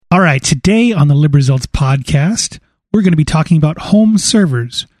right, today on the Libresults podcast, we're going to be talking about home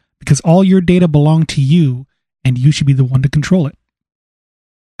servers because all your data belong to you and you should be the one to control it.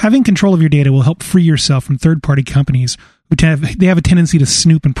 Having control of your data will help free yourself from third-party companies who have a tendency to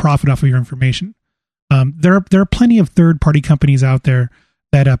snoop and profit off of your information. There are plenty of third-party companies out there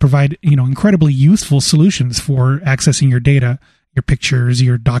that provide incredibly useful solutions for accessing your data, your pictures,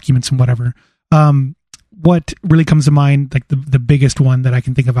 your documents, and whatever. What really comes to mind, like the biggest one that I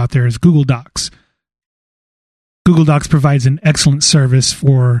can think of out there, is Google Docs. Google Docs provides an excellent service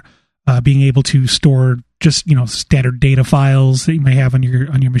for being able to store just standard data files that you may have on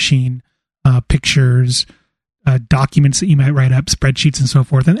your machine, pictures, documents that you might write up, spreadsheets, and so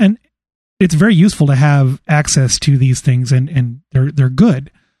forth. And it's very useful to have access to these things, and they're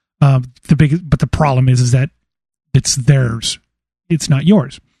good. But the problem is that it's theirs, it's not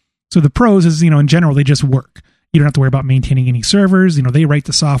yours. So the pros is, in general, they just work. You don't have to worry about maintaining any servers. They write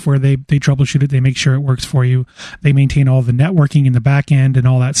the software, they troubleshoot it, they make sure it works for you. They maintain all the networking in the back end and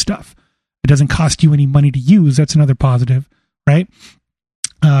all that stuff. It doesn't cost you any money to use. That's another positive, right?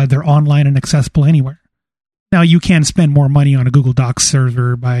 They're online and accessible anywhere. Now, you can spend more money on a Google Docs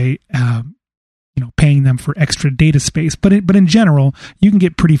server by paying them for extra data space, but in general, you can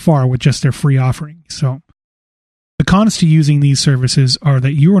get pretty far with just their free offering. So the cons to using these services are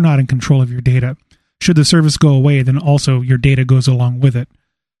that you are not in control of your data. Should the service go away, then also your data goes along with it.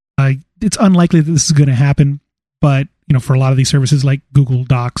 It's unlikely that this is going to happen, but for a lot of these services like Google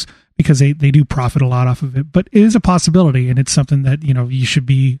Docs, because they do profit a lot off of it, but it is a possibility, and it's something that you should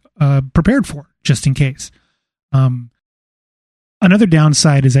be prepared for just in case. Another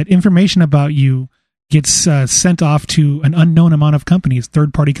downside is that information about you gets sent off to an unknown amount of companies,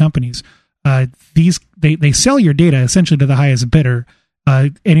 third-party companies. They sell your data essentially to the highest bidder,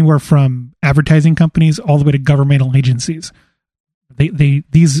 anywhere from advertising companies all the way to governmental agencies.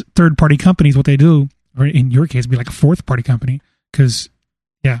 These third-party companies, what they do, or in your case, be like a fourth-party company, because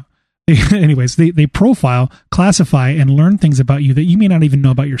they profile, classify, and learn things about you that you may not even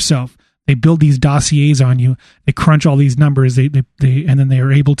know about yourself. They build these dossiers on you. They crunch all these numbers. And then they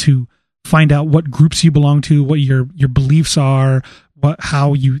are able to find out what groups you belong to, what your beliefs are,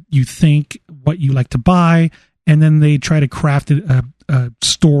 how you think, what you like to buy, and then they try to craft a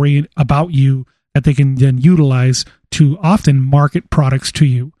story about you that they can then utilize to often market products to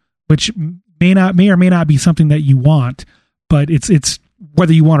you, which may or may not be something that you want, but it's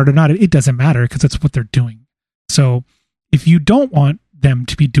whether you want it or not, it doesn't matter because that's what they're doing. So if you don't want them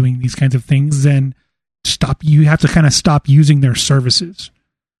to be doing these kinds of things, then you have to kind of stop using their services.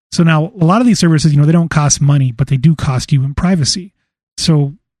 So now a lot of these services, they don't cost money, but they do cost you in privacy.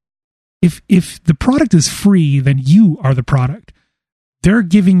 So if the product is free, then you are the product.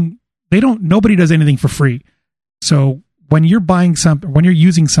 Nobody does anything for free. So when you're buying something, when you're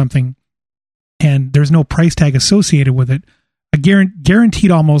using something and there's no price tag associated with it, guaranteed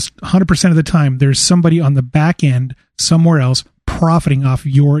almost 100% of the time, there's somebody on the back end somewhere else profiting off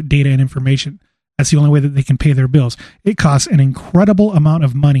your data and information. That's the only way that they can pay their bills. It costs an incredible amount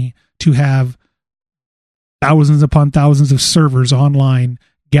of money to have thousands upon thousands of servers online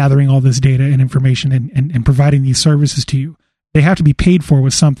gathering all this data and information and providing these services to you. They have to be paid for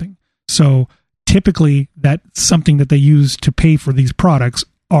with something. So typically that something that they use to pay for these products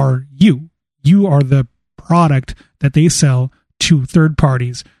are you. You are the product that they sell to third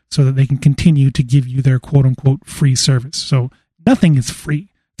parties so that they can continue to give you their quote unquote free service. So nothing is free.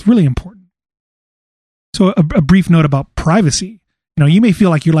 It's really important. So a brief note about privacy. You may feel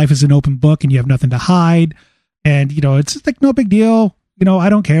like your life is an open book and you have nothing to hide. And, it's like no big deal. I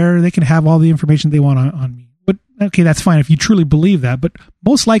don't care. They can have all the information they want on me. But okay, that's fine if you truly believe that. But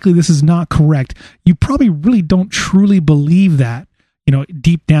most likely this is not correct. You probably really don't truly believe that,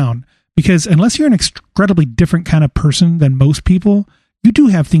 deep down. Because unless you're an incredibly different kind of person than most people, you do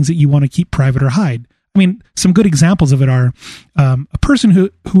have things that you want to keep private or hide. I mean, some good examples of it are a person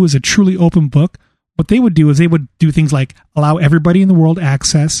who is a truly open book. What they would do is they would do things like allow everybody in the world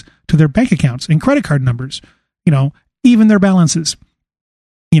access to their bank accounts and credit card numbers, even their balances.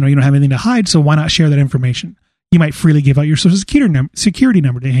 You don't have anything to hide, so why not share that information? You might freely give out your social security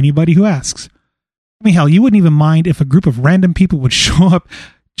number to anybody who asks. I mean, hell, you wouldn't even mind if a group of random people would show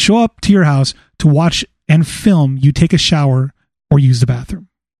up to your house to watch and film you take a shower or use the bathroom.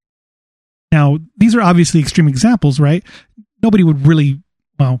 Now, these are obviously extreme examples, right? Nobody would really,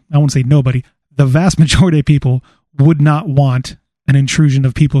 I won't say nobody, the vast majority of people would not want an intrusion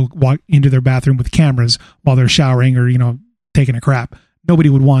of people walk into their bathroom with cameras while they're showering or, taking a crap. Nobody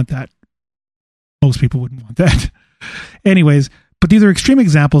would want that. Most people wouldn't want that. Anyways, but these are extreme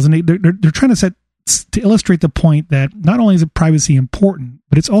examples, and they're trying to set to illustrate the point that not only is privacy important,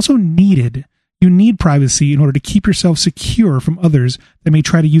 but it's also needed. You need privacy in order to keep yourself secure from others that may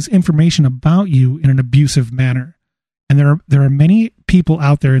try to use information about you in an abusive manner. And there are many people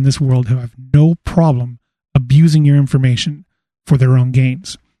out there in this world who have no problem abusing your information for their own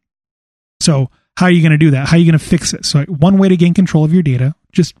gains. So how are you going to do that? How are you going to fix it? So one way to gain control of your data,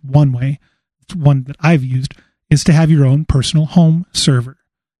 just one way, it's one that I've used, is to have your own personal home server.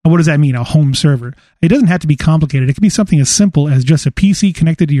 Now, what does that mean, a home server? It doesn't have to be complicated. It can be something as simple as just a PC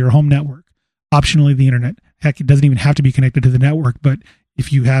connected to your home network, optionally the internet. Heck, it doesn't even have to be connected to the network, but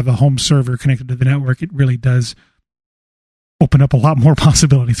if you have a home server connected to the network, it really does open up a lot more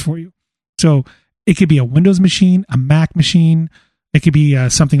possibilities for you. So it could be a Windows machine, a Mac machine. It could be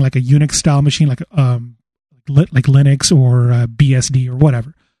something like a Unix style machine, like Linux or BSD or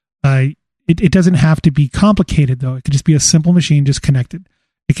whatever. It doesn't have to be complicated, though. It could just be a simple machine just connected.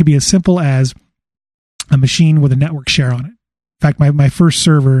 It could be as simple as a machine with a network share on it. In fact, my first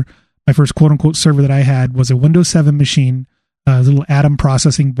server, my first quote-unquote server that I had was a Windows 7 machine, a little Atom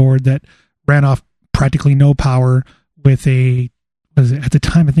processing board that ran off practically no power with at the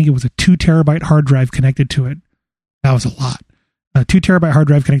time, I think it was a 2 terabyte hard drive connected to it. That was a lot. A 2 terabyte hard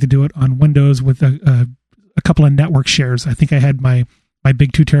drive connected to it on Windows with a couple of network shares. I think I had my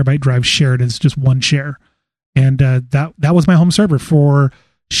big 2 terabyte drive shared as just one share. And that was my home server for,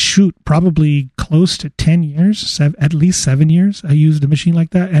 probably close to 10 years, at least 7 years. I used a machine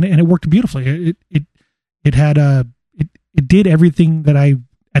like that, and it worked beautifully. It did everything that I,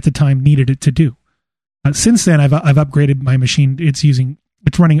 at the time, needed it to do. Since then, I've upgraded my machine. It's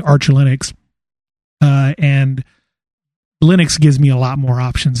running Arch Linux, and Linux gives me a lot more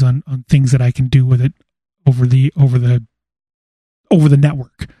options on things that I can do with it over the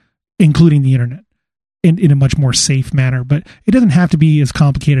network, including the internet, in a much more safe manner. But it doesn't have to be as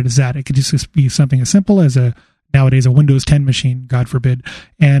complicated as that. It could just be something as simple as nowadays a Windows 10 machine, God forbid,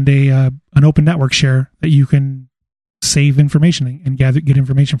 and an open network share that you can save information and get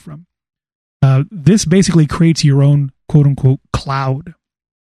information from. This basically creates your own quote-unquote cloud.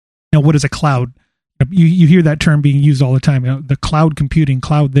 Now, what is a cloud? You hear that term being used all the time. The cloud computing,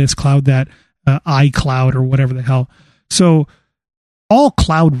 cloud this, cloud that, iCloud or whatever the hell. So all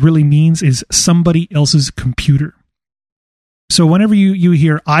cloud really means is somebody else's computer. So whenever you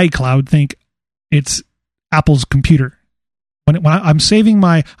hear iCloud, think it's Apple's computer. When I'm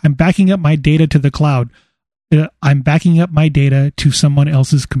backing up my data to the cloud, I'm backing up my data to someone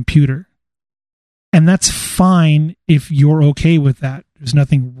else's computer. And that's fine if you're okay with that. There's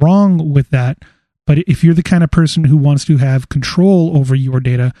nothing wrong with that. But if you're the kind of person who wants to have control over your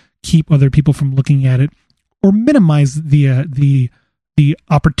data, keep other people from looking at it, or minimize the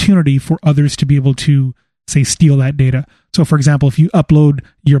opportunity for others to be able to, say, steal that data. So, for example, if you upload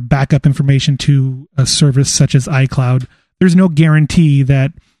your backup information to a service such as iCloud, there's no guarantee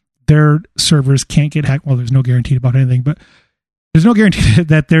that their servers can't get hacked. Well, there's no guarantee about anything, but there's no guarantee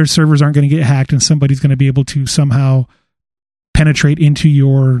that their servers aren't going to get hacked and somebody's going to be able to somehow penetrate into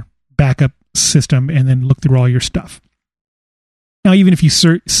your backup system and then look through all your stuff. Now, even if you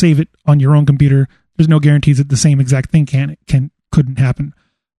save it on your own computer, there's no guarantees that the same exact thing couldn't happen.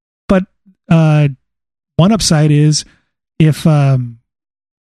 But one upside is if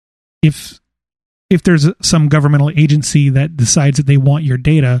there's some governmental agency that decides that they want your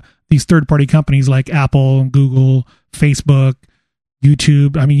data, these third-party companies like Apple, Google, Facebook,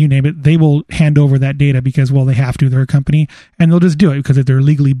 YouTube, I mean, you name it, they will hand over that data because, well, they have to, they're a company, and they'll just do it because they're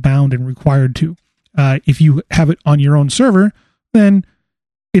legally bound and required to. If you have it on your own server, then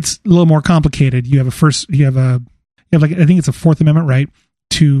it's a little more complicated. You have I think it's a Fourth Amendment right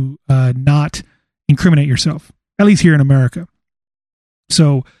to not incriminate yourself, at least here in America.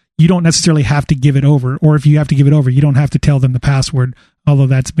 So you don't necessarily have to give it over, or if you have to give it over, you don't have to tell them the password, although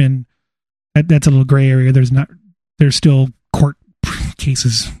that's a little gray area. There's still court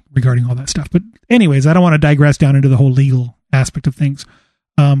cases regarding all that stuff. But anyways, I don't want to digress down into the whole legal aspect of things.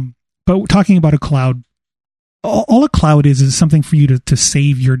 But talking about a cloud, all a cloud is something for you to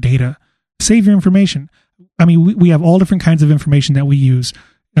save your data, save your information. I mean, we have all different kinds of information that we use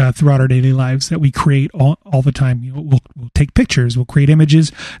throughout our daily lives that we create all the time. We'll take pictures, we'll create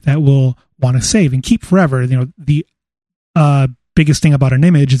images that we'll want to save and keep forever. The biggest thing about an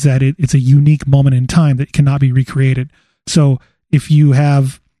image is that it's a unique moment in time that cannot be recreated. So if you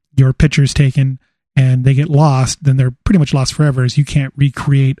have your pictures taken and they get lost, then they're pretty much lost forever, as you can't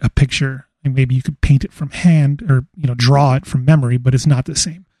recreate a picture. And maybe you could paint it from hand or draw it from memory, but it's not the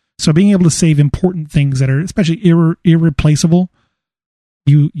same. So being able to save important things that are especially irreplaceable,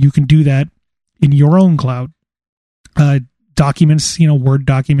 you can do that in your own cloud. Documents, Word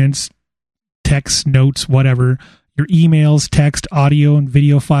documents, text, notes, whatever, your emails, text, audio, and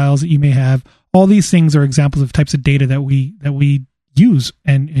video files that you may have. All these things are examples of types of data that we use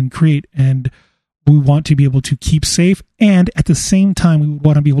and create, and we want to be able to keep safe. And at the same time, we would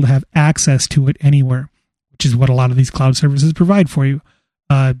want to be able to have access to it anywhere, which is what a lot of these cloud services provide for you.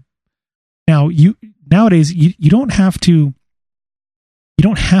 Nowadays you don't have to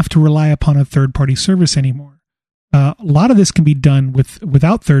rely upon a third-party service anymore. A lot of this can be done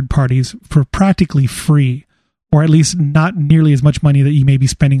without third parties for practically free, or at least not nearly as much money that you may be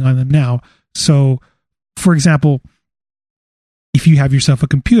spending on them now. So, for example, if you have yourself a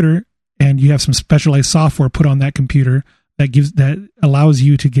computer and you have some specialized software put on that computer that allows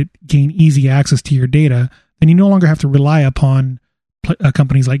you to gain easy access to your data, then you no longer have to rely upon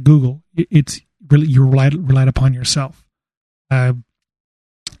companies like Google. It's really, you're relied upon yourself.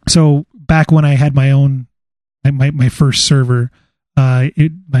 So back when I had my own, my first server,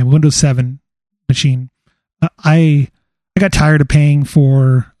 my Windows 7 machine, I got tired of paying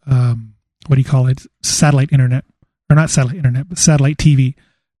for, satellite internet, or not satellite internet, but satellite TV,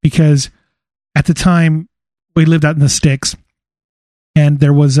 because at the time we lived out in the sticks and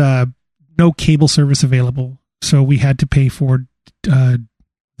there was no cable service available. So we had to pay for the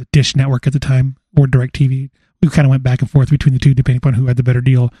Dish Network at the time, or DirecTV. We kind of went back and forth between the two, depending upon who had the better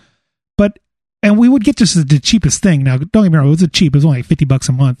deal. And we would get just the cheapest thing. Now, don't get me wrong, it was cheap. It was only like $50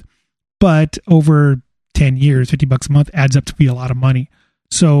 a month. But over 10 years, $50 a month adds up to be a lot of money.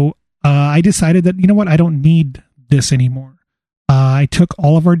 So I decided that, you know what, I don't need this anymore. I took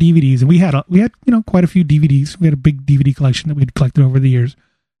all of our DVDs, and we had quite a few DVDs. We had a big DVD collection that we had collected over the years.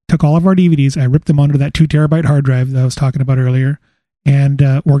 Took all of our DVDs, I ripped them onto that 2 terabyte hard drive that I was talking about earlier, and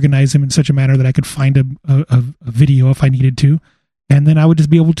organized them in such a manner that I could find a video if I needed to. And then I would just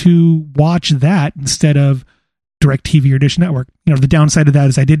be able to watch that instead of DirecTV or Dish Network. You know, the downside of that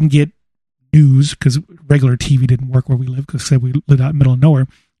is I didn't get news because regular TV didn't work where we lived, because we lived out in the middle of nowhere.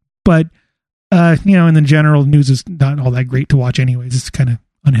 But, in the general, news is not all that great to watch anyways. It's kind of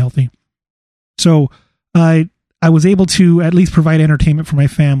unhealthy. So I was able to at least provide entertainment for my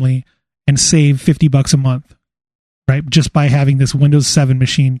family and save $50 a month, right? Just by having this Windows 7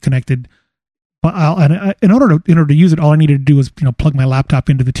 machine connected. But in order to use it, all I needed to do was plug my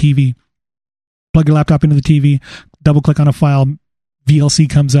laptop into the TV. Plug your laptop into the TV, double click on a file, VLC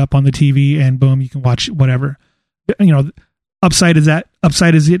comes up on the TV, and boom, you can watch whatever. Upside is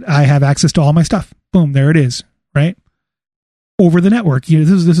it I have access to all my stuff. Boom, there it is, right? Over the network. This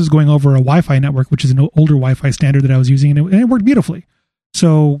is going over a Wi-Fi network, which is an older Wi-Fi standard that I was using, and it worked beautifully.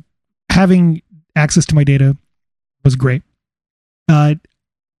 So having access to my data was great. The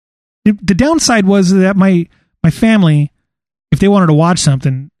downside was that my family, if they wanted to watch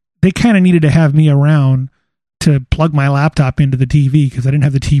something, they kind of needed to have me around to plug my laptop into the TV, because I didn't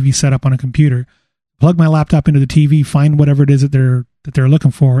have the TV set up on a computer. Plug my laptop into the TV, find whatever it is that they're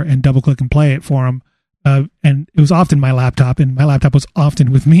looking for, and double click and play it for them. And it was often my laptop, and my laptop was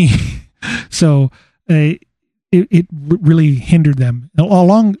often with me. So it really hindered them.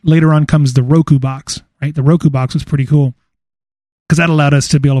 Along later on comes the Roku box, right? The Roku box was pretty cool, because that allowed us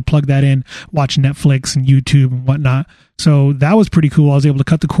to be able to plug that in, watch Netflix and YouTube and whatnot. So that was pretty cool. I was able to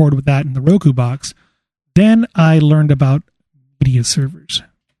cut the cord with that in the Roku box. Then I learned about media servers.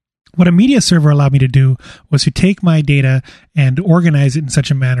 What a media server allowed me to do was to take my data and organize it in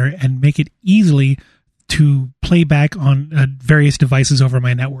such a manner and make it easily to play back on various devices over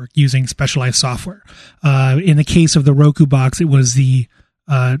my network using specialized software. In the case of the Roku box, it was the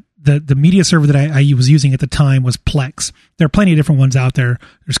media server that I was using at the time was Plex. There are plenty of different ones out there.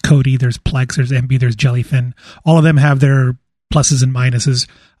 There's Kodi, there's Plex, there's MB, there's Jellyfin. All of them have their pluses and minuses.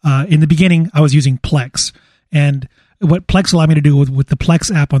 In the beginning, I was using Plex. And what Plex allowed me to do with the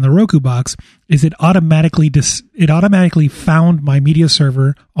Plex app on the Roku box is it automatically found my media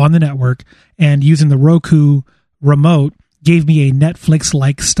server on the network, and using the Roku remote gave me a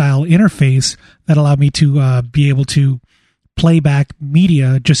Netflix-like style interface that allowed me to be able to play back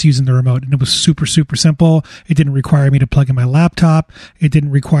media just using the remote. And it was super, super simple. It didn't require me to plug in my laptop. It didn't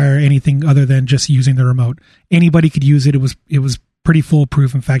require anything other than just using the remote. Anybody could use it. It was pretty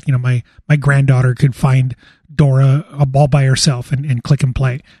foolproof. In fact, my granddaughter could find Dora all by herself and click and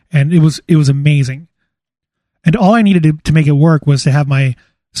play. And it was amazing. And all I needed to make it work was to have my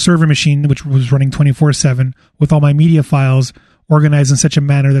server machine, which was running 24/7, with all my media files organized in such a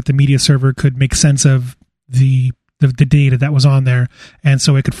manner that the media server could make sense of the data that was on there. And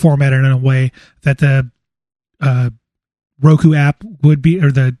so it could format it in a way that the Roku app would be,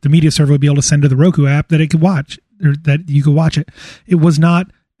 or the media server would be able to send to the Roku app that it could watch, or that you could watch it. It was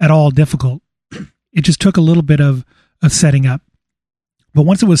not at all difficult. It just took a little bit of setting up. But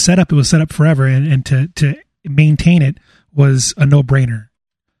once it was set up forever, and to maintain it was a no-brainer.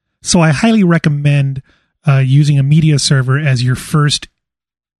 So I highly recommend using a media server as your first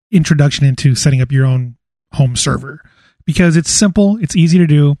introduction into setting up your own home server, because it's simple, it's easy to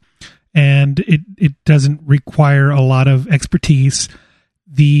do, and it doesn't require a lot of expertise.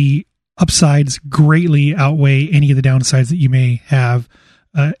 The upsides greatly outweigh any of the downsides that you may have.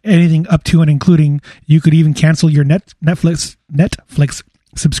 Anything up to and including, you could even cancel your Netflix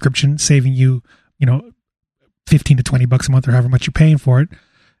subscription, saving you, 15 to $20 a month or however much you're paying for it.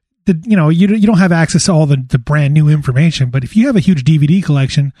 You don't have access to all the brand new information, but if you have a huge DVD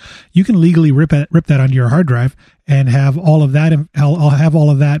collection, you can legally rip that onto your hard drive and have all of that. I'll have all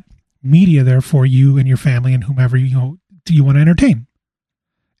of that media there for you and your family and whomever you want to entertain.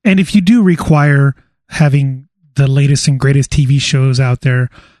 And if you do require having the latest and greatest TV shows out there,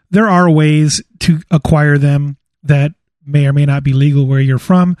 there are ways to acquire them that may or may not be legal where you're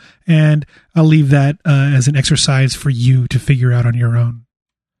from, and I'll leave that as an exercise for you to figure out on your own.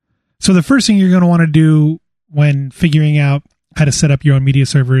 So the first thing you're going to want to do when figuring out how to set up your own media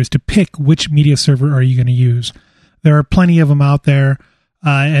server is to pick which media server are you going to use. There are plenty of them out there,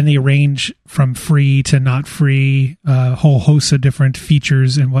 and they range from free to not free, a whole host of different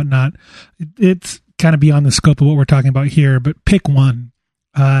features and whatnot. It's kind of beyond the scope of what we're talking about here, but pick one.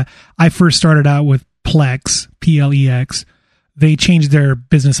 I first started out with Plex, Plex. They changed their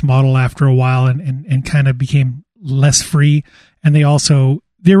business model after a while and kind of became less free. And they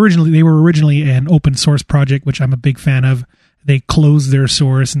were originally an open source project, which I'm a big fan of. They closed their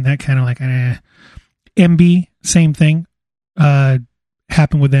source, and that kind of like, MB, same thing,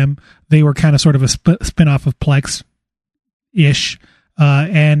 happened with them. They were kind of sort of a spin-off of Plex-ish,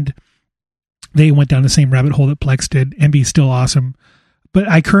 and they went down the same rabbit hole that Plex did. MB is still awesome. But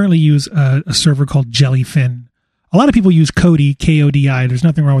I currently use a server called Jellyfin. A lot of people use Kodi, Kodi. There's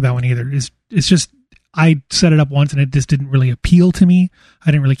nothing wrong with that one either. It's just, I set it up once and it just didn't really appeal to me.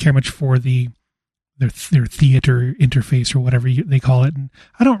 I didn't really care much for their theater interface or whatever they call it. And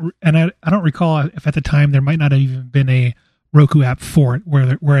I don't recall if at the time there might not have even been a Roku app for it,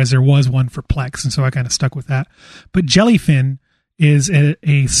 whereas there was one for Plex, and so I kind of stuck with that. But Jellyfin is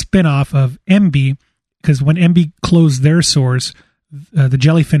a spin-off of MB, because when MB closed their source, the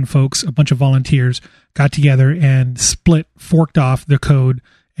Jellyfin folks, a bunch of volunteers, got together and forked off the code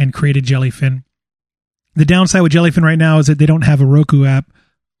and created Jellyfin. The downside with Jellyfin right now is that they don't have a Roku app,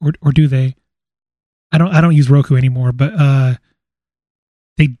 or do they? I don't use Roku anymore, but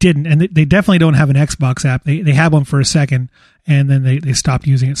they didn't, and they definitely don't have an Xbox app. They had one for a second, and then they stopped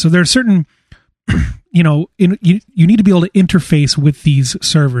using it. So there are certain, you need to be able to interface with these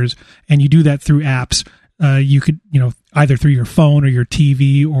servers, and you do that through apps. You could, either through your phone or your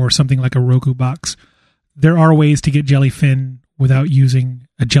TV or something like a Roku box. There are ways to get Jellyfin without using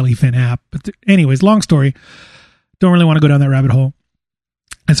a Jellyfin app. But anyways, long story. Don't really want to go down that rabbit hole.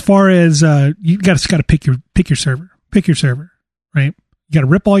 As far as you got to pick your server. Pick your server, right? You got to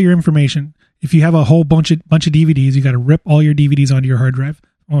rip all your information. If you have a whole bunch of DVDs, you got to rip all your DVDs onto your hard drive.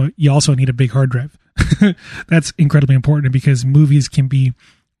 Well, you also need a big hard drive. That's incredibly important because movies can be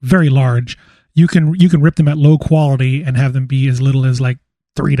very large. You can rip them at low quality and have them be as little as like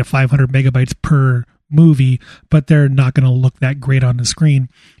 300 to 500 megabytes per movie, but they're not going to look that great on the screen.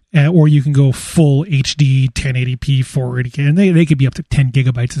 Or you can go full HD, 1080p, 480k, and they could be up to 10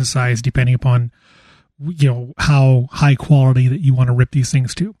 gigabytes in size, depending upon how high quality that you want to rip these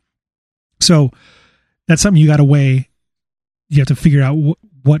things to. So that's something you got to weigh. You have to figure out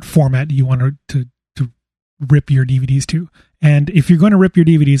what format you want to rip your DVDs to. And if you're going to rip your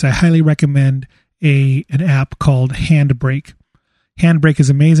DVDs, I highly recommend an app called Handbrake. Handbrake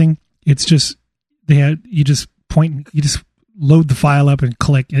is amazing. It's just you just load the file up and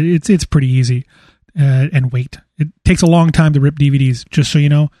click. It's pretty easy, and wait. It takes a long time to rip DVDs. Just so you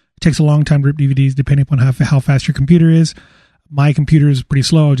know, it takes a long time to rip DVDs, depending upon how fast your computer is. My computer is pretty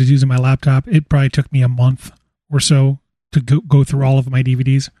slow. I was just using my laptop. It probably took me a month or so to go through all of my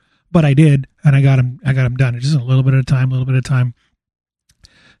DVDs. But I did, and I got them done. It's just a little bit at a time.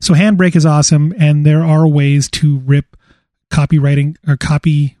 So Handbrake is awesome, and there are ways to rip copywriting or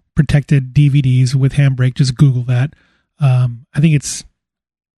copy protected DVDs with Handbrake. Just Google that. I think it's,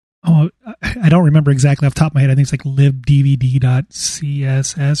 I don't remember exactly off the top of my head. I think it's like libdvd.css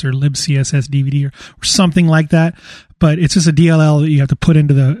or libcssdvd or something like that. But it's just a DLL that you have to put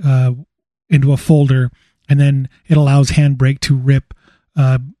into a folder, and then it allows Handbrake to rip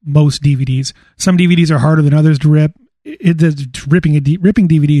most DVDs. Some DVDs are harder than others to rip. Ripping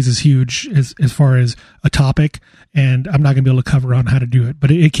DVDs is huge as far as a topic, and I'm not going to be able to cover on how to do it, but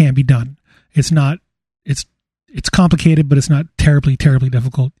it can be done. It's it's complicated, but it's not terribly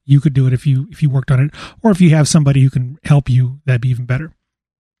difficult. You could do it if you worked on it, or if you have somebody who can help you, that'd be even better.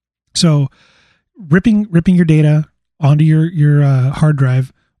 So ripping your data onto your hard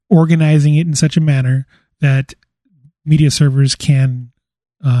drive, organizing it in such a manner that media servers can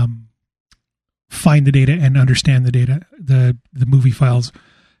find the data and understand the data, the movie files.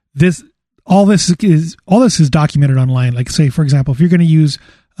 All this is documented online. Like, say, for example, if you're going to use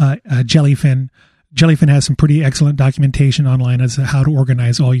Jellyfin has some pretty excellent documentation online as to how to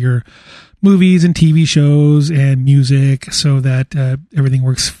organize all your movies and TV shows and music so that everything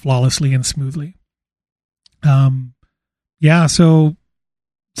works flawlessly and smoothly. So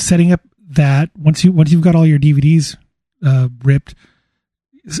setting up that once you've got all your DVDs ripped,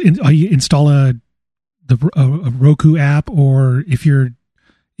 you install a Roku app, or if your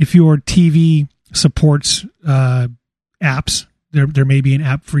TV supports apps, there may be an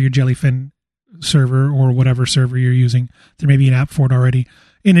app for your Jellyfin server or whatever server you're using. There may be an app for it already.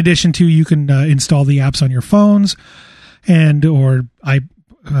 In addition to, you can install the apps on your phones or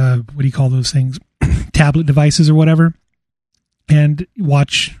what do you call those things? Tablet devices or whatever, and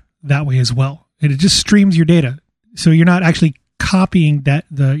watch that way as well. And it just streams your data. So you're not actually copying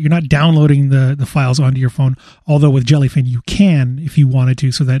you're not downloading the files onto your phone. Although with Jellyfin you can, if you wanted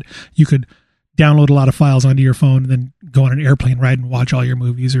to, so that you could download a lot of files onto your phone and then go on an airplane ride and watch all your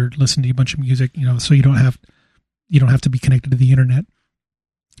movies or listen to a bunch of music, so you don't have to be connected to the internet.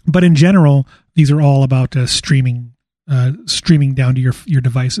 But in general, these are all about streaming down to your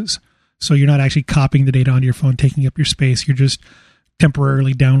devices. So you're not actually copying the data onto your phone, taking up your space. You're just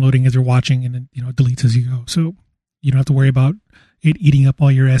temporarily downloading as you're watching, and then it deletes as you go. So you don't have to worry about it eating up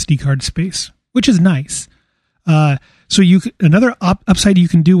all your SD card space, which is nice. So another upside you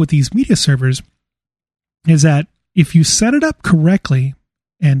can do with these media servers is that if you set it up correctly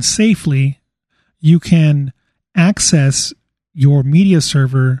and safely, you can access your media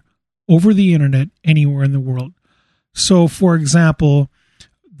server over the internet anywhere in the world. So, for example,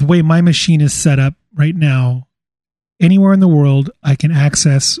 the way my machine is set up right now, anywhere in the world, I can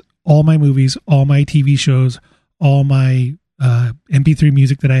access all my movies, all my TV shows, all my MP3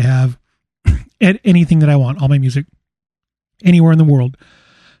 music that I have, anything that I want, all my music, anywhere in the world.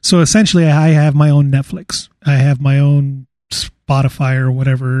 So essentially, I have my own Netflix. I have my own Spotify or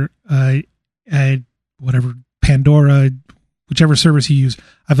whatever, whatever, Pandora, whichever service you use.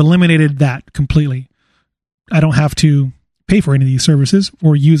 I've eliminated that completely. I don't have to pay for any of these services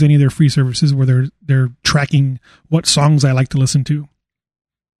or use any of their free services where they're tracking what songs I like to listen to.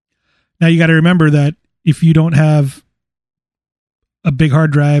 Now you got to remember that if you don't have a big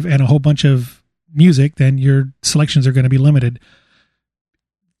hard drive and a whole bunch of music, then your selections are going to be limited.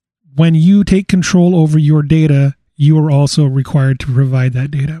 When you take control over your data, you are also required to provide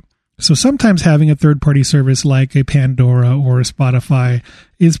that data. So sometimes having a third-party service like a Pandora or a Spotify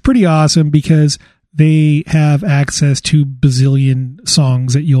is pretty awesome because they have access to bazillion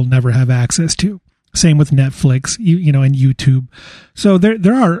songs that you'll never have access to. Same with Netflix, and YouTube. So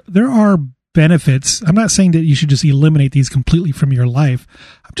there are benefits. I'm not saying that you should just eliminate these completely from your life.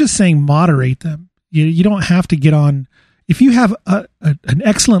 I'm just saying moderate them. You don't have to get on. If you have an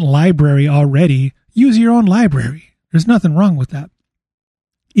excellent library already, use your own library. There's nothing wrong with that.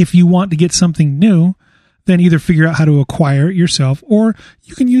 If you want to get something new, then either figure out how to acquire it yourself, or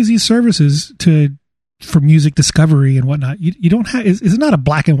you can use these services for music discovery and whatnot. You don't have. It's not a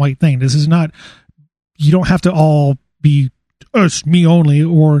black and white thing. This is not. You don't have to all be us, me only,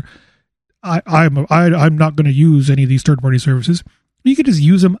 or I'm not going to use any of these third-party services. You could just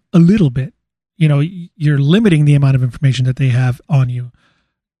use them a little bit. You're limiting the amount of information that they have on you.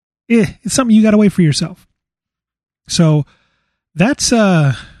 It's something you got to weigh for yourself. So that's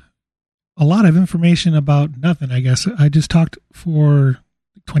a lot of information about nothing, I guess. I just talked for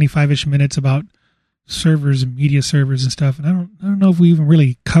 25-ish minutes about servers and media servers and stuff, and I don't know if we even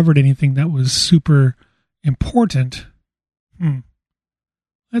really covered anything that was super important.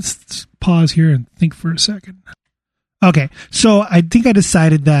 Let's pause here and think for a second. Okay, so I think I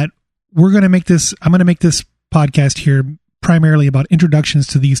decided that I'm going to make this podcast here primarily about introductions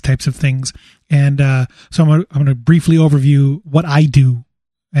to these types of things. And so I'm going to briefly overview what I do.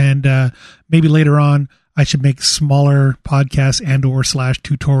 And maybe later on, I should make smaller podcasts and/or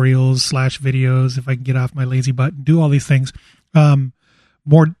 /tutorials /videos if I can get off my lazy butt and do all these things.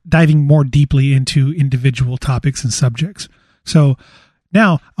 Diving more deeply into individual topics and subjects. So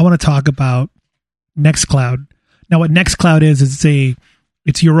now I want to talk about Nextcloud. Now what Nextcloud is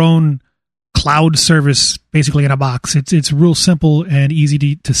it's your own cloud service, basically in a box. It's real simple and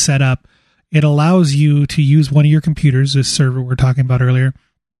easy to set up. It allows you to use one of your computers, this server we're talking about earlier,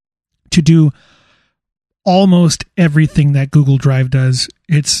 to do almost everything that Google Drive does.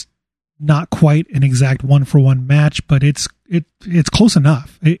 It's not quite an exact one-for-one match, but it's close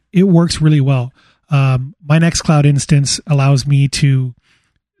enough. It works really well. My Nextcloud instance allows me to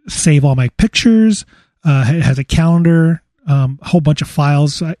save all my pictures. It has a calendar, a whole bunch of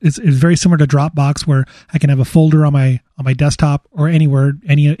files. It's very similar to Dropbox, where I can have a folder on my desktop or anywhere,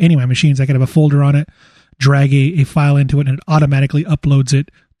 any of my machines. I can have a folder on it, drag a file into it, and it automatically uploads it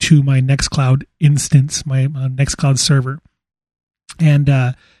to my Nextcloud instance, my Nextcloud server. And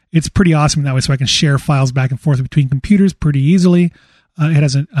it's pretty awesome that way, so I can share files back and forth between computers pretty easily. It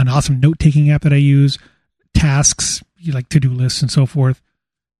has an awesome note-taking app that I use, tasks, like to-do lists and so forth.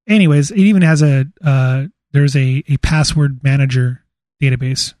 Anyways, it even has there's a password manager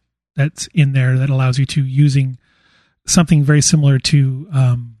database that's in there that allows you to using something very similar to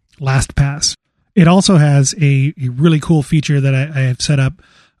LastPass. It also has a really cool feature that I have set up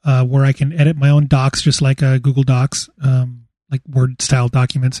where I can edit my own docs, just like Google Docs, like Word-style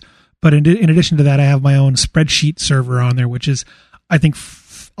documents. But in addition to that, I have my own spreadsheet server on there, which is, I think,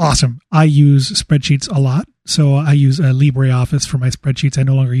 awesome. I use spreadsheets a lot. So I use LibreOffice for my spreadsheets. I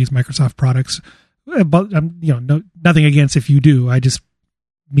no longer use Microsoft products, but nothing against if you do. I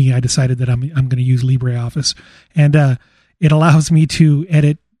decided that I'm going to use LibreOffice, and it allows me to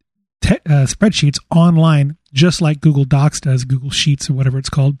edit spreadsheets online, just like Google Docs does, Google Sheets or whatever it's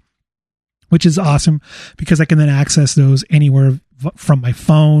called, which is awesome because I can then access those anywhere from my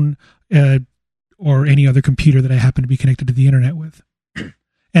phone or any other computer that I happen to be connected to the internet with.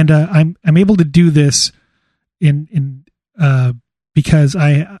 And I'm able to do this because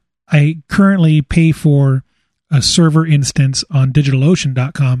I currently pay for a server instance on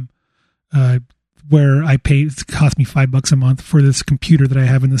DigitalOcean.com, where it costs me $5 a month for this computer that I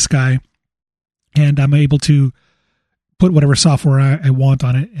have in the sky, and I'm able to put whatever software I want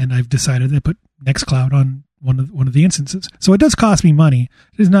on it. And I've decided to put Nextcloud on one of the instances. So it does cost me money.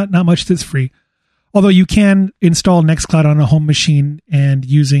 It is not much that's free. Although you can install Nextcloud on a home machine, and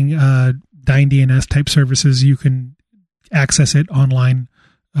using DynDNS type services, you can access it online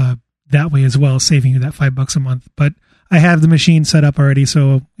that way as well, saving you that $5 a month. But I have the machine set up already,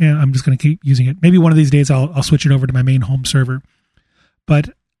 so I'm just going to keep using it. Maybe one of these days I'll switch it over to my main home server. But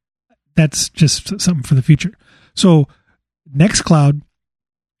that's just something for the future. So Nextcloud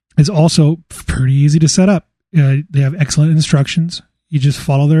is also pretty easy to set up. They have excellent instructions. You just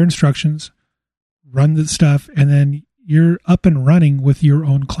follow their instructions, run the stuff, and then you're up and running with your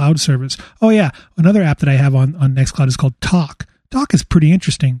own cloud service. Oh yeah, another app that I have on Nextcloud is called Talk. Talk is pretty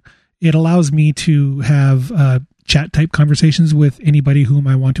interesting. It allows me to have chat type conversations with anybody whom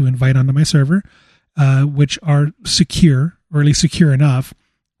I want to invite onto my server, which are secure, or at least secure enough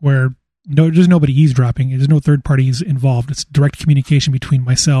where there's nobody eavesdropping. There's no third parties involved. It's direct communication between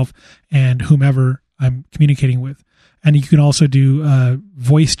myself and whomever I'm communicating with. And you can also do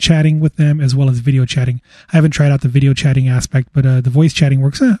voice chatting with them as well as video chatting. I haven't tried out the video chatting aspect, but the voice chatting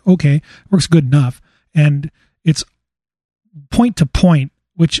works okay. Works good enough. And it's point to point,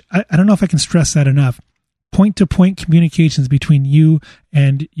 which I don't know if I can stress that enough. Point to point communications between you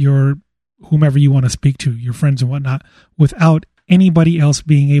and your whomever you want to speak to, your friends and whatnot, without anybody else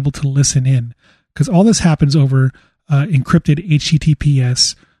being able to listen in. Because all this happens over encrypted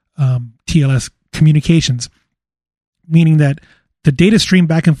HTTPS TLS communications, meaning that the data stream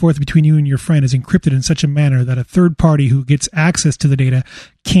back and forth between you and your friend is encrypted in such a manner that a third party who gets access to the data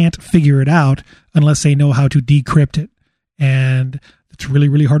can't figure it out unless they know how to decrypt it. And it's really,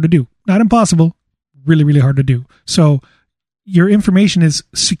 really hard to do. Not impossible, really, really hard to do. So your information is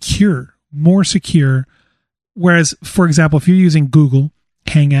secure, more secure. Whereas, for example, if you're using Google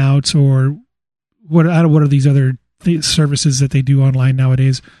Hangouts or what are these other services that they do online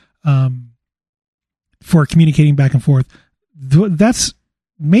nowadays for communicating back and forth, that's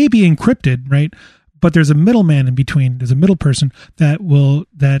maybe encrypted, right? But there's a middleman in between. There's a middle person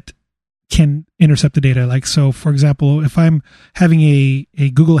that can intercept the data. Like, so for example, if I'm having a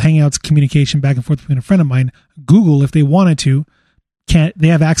Google Hangouts communication back and forth between a friend of mine, Google, if they wanted to, they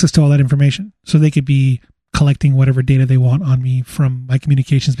have access to all that information. So they could be collecting whatever data they want on me from my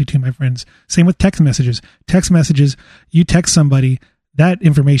communications between my friends. Same with text messages. Text messages, you text somebody, that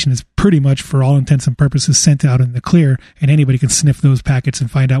information is pretty much, for all intents and purposes, sent out in the clear, and anybody can sniff those packets and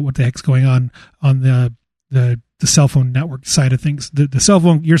find out what the heck's going on the cell phone network side of things.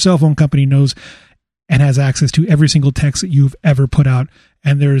 Your cell phone company knows and has access to every single text that you've ever put out,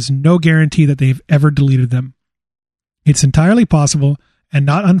 and there is no guarantee that they've ever deleted them. It's entirely possible and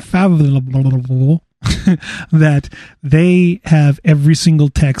not unfathomable that they have every single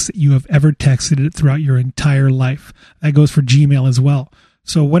text that you have ever texted throughout your entire life. That goes for Gmail as well.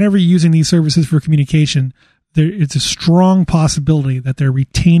 So whenever you're using these services for communication, it's a strong possibility that they're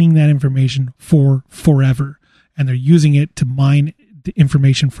retaining that information for forever, and they're using it to mine the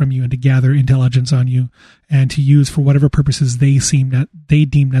information from you and to gather intelligence on you and to use for whatever purposes they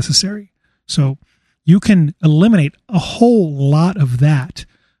deem necessary. So you can eliminate a whole lot of that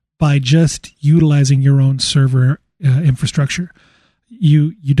by just utilizing your own server infrastructure.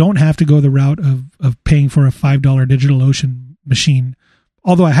 You don't have to go the route of paying for a $5 DigitalOcean machine,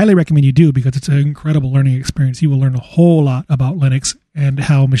 although I highly recommend you do, because it's an incredible learning experience. You will learn a whole lot about Linux and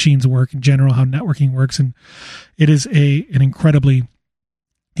how machines work in general, how networking works, and it is an incredibly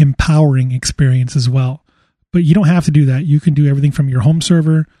empowering experience as well. But you don't have to do that. You can do everything from your home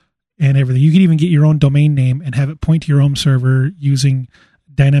server and everything. You can even get your own domain name and have it point to your home server using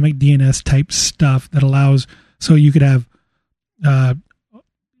dynamic DNS type stuff that allows, so you could have,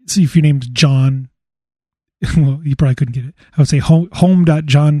 see if your name's John, well, you probably couldn't get it. I would say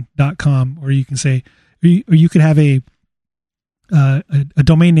home.john.com, or you can say, or you could have a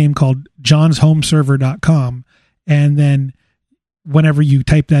domain name called johnshomeserver.com, and then whenever you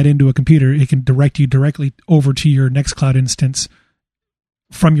type that into a computer, it can direct you directly over to your Nextcloud instance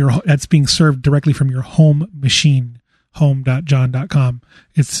that's being served directly from your home machine, home.john.com.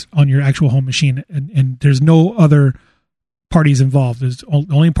 It's on your actual home machine, and there's no other parties involved. There's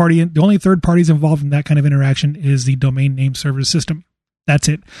the only third parties involved in that kind of interaction is the domain name server system. That's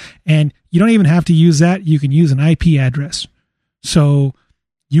it. And you don't even have to use that. You can use an IP address. So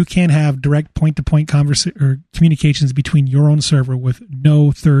you can have direct point-to-point communications between your own server with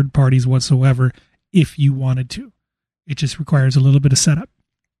no third parties whatsoever if you wanted to. It just requires a little bit of setup.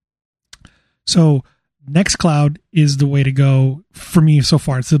 So Nextcloud is the way to go for me so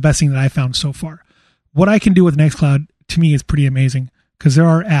far. It's the best thing that I found so far. What I can do with Nextcloud, to me, is pretty amazing, because there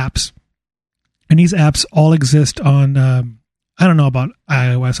are apps, and these apps all exist on, I don't know about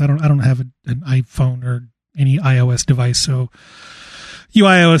iOS. I don't have an iPhone or any iOS device. So you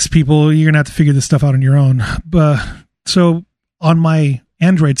iOS people, you're going to have to figure this stuff out on your own. But so on my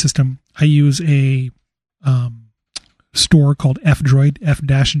Android system, I use a store called F-Droid,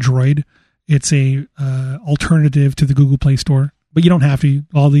 F-Droid. It's a alternative to the Google Play Store, but you don't have to.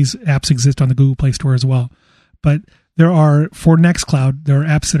 All these apps exist on the Google Play Store as well. But for Nextcloud, there are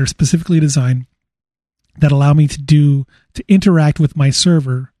apps that are specifically designed that allow me to interact with my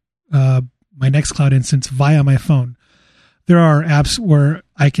server, my Nextcloud instance, via my phone. There are apps where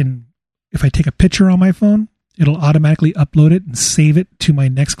if I take a picture on my phone, it'll automatically upload it and save it to my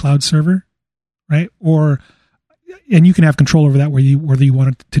Nextcloud server, right? And you can have control over that whether you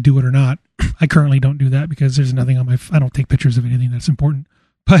want to do it or not. I currently don't do that because there's nothing on I don't take pictures of anything that's important.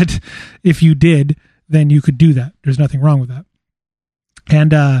 But if you did, then you could do that. There's nothing wrong with that.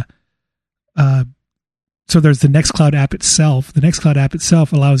 And so there's the Nextcloud app itself. The Nextcloud app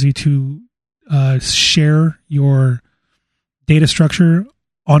itself allows you to share your data structure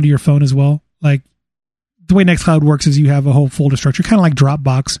onto your phone as well. Like the way Nextcloud works is you have a whole folder structure, kind of like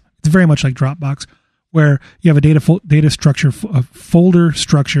Dropbox. It's very much like Dropbox, where you have a data structure, a folder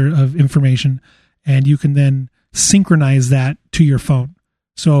structure of information, and you can then synchronize that to your phone.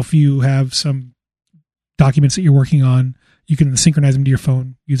 So if you have some documents that you're working on, you can synchronize them to your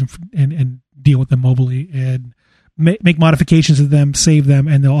phone, use them and deal with them mobily, and make modifications to them, save them,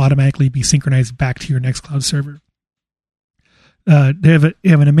 and they'll automatically be synchronized back to your Nextcloud server. They have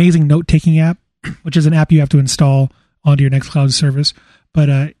an amazing note-taking app, which is an app you have to install onto your Nextcloud service. But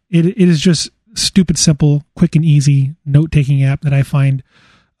it is just stupid simple, quick and easy note-taking app that I find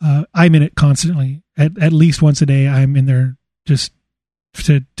I'm in it constantly. At least once a day, I'm in there just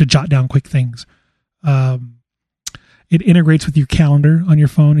to jot down quick things. It integrates with your calendar on your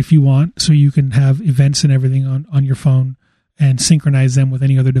phone if you want, so you can have events and everything on your phone and synchronize them with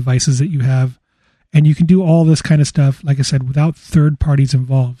any other devices that you have. And you can do all this kind of stuff, like I said, without third parties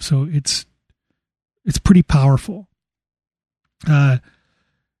involved. So it's pretty powerful. Going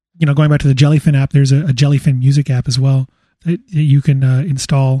back to the Jellyfin app, there's a Jellyfin music app as well that you can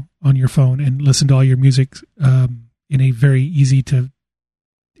install on your phone and listen to all your music in a very easy to.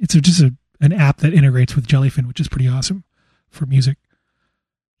 It's just an app that integrates with Jellyfin, which is pretty awesome for music.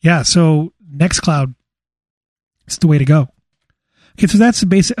 Yeah, so Nextcloud is the way to go. Okay, so that's a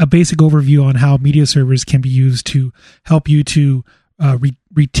basic overview on how media servers can be used to help you to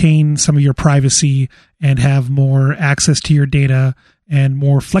retain some of your privacy and have more access to your data and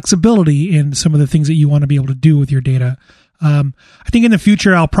more flexibility in some of the things that you want to be able to do with your data. I think in the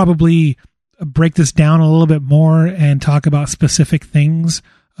future, I'll probably break this down a little bit more and talk about specific things,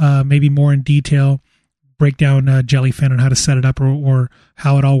 maybe more in detail, break down Jellyfin and how to set it up or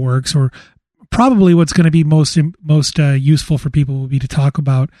how it all works, or probably what's going to be most useful for people will be to talk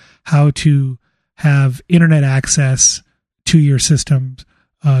about how to have internet access to your systems,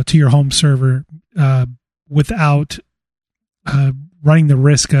 to your home server, without running the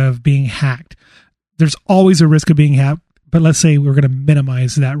risk of being hacked. There's always a risk of being hacked, but let's say we're going to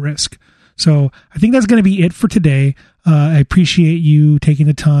minimize that risk. So I think that's going to be it for today. I appreciate you taking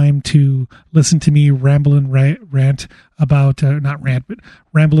the time to listen to me ramble and rant about, not rant, but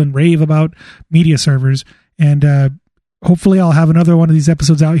ramble and rave about media servers. And hopefully I'll have another one of these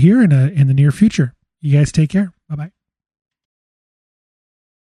episodes out here in the near future. You guys take care. Bye-bye.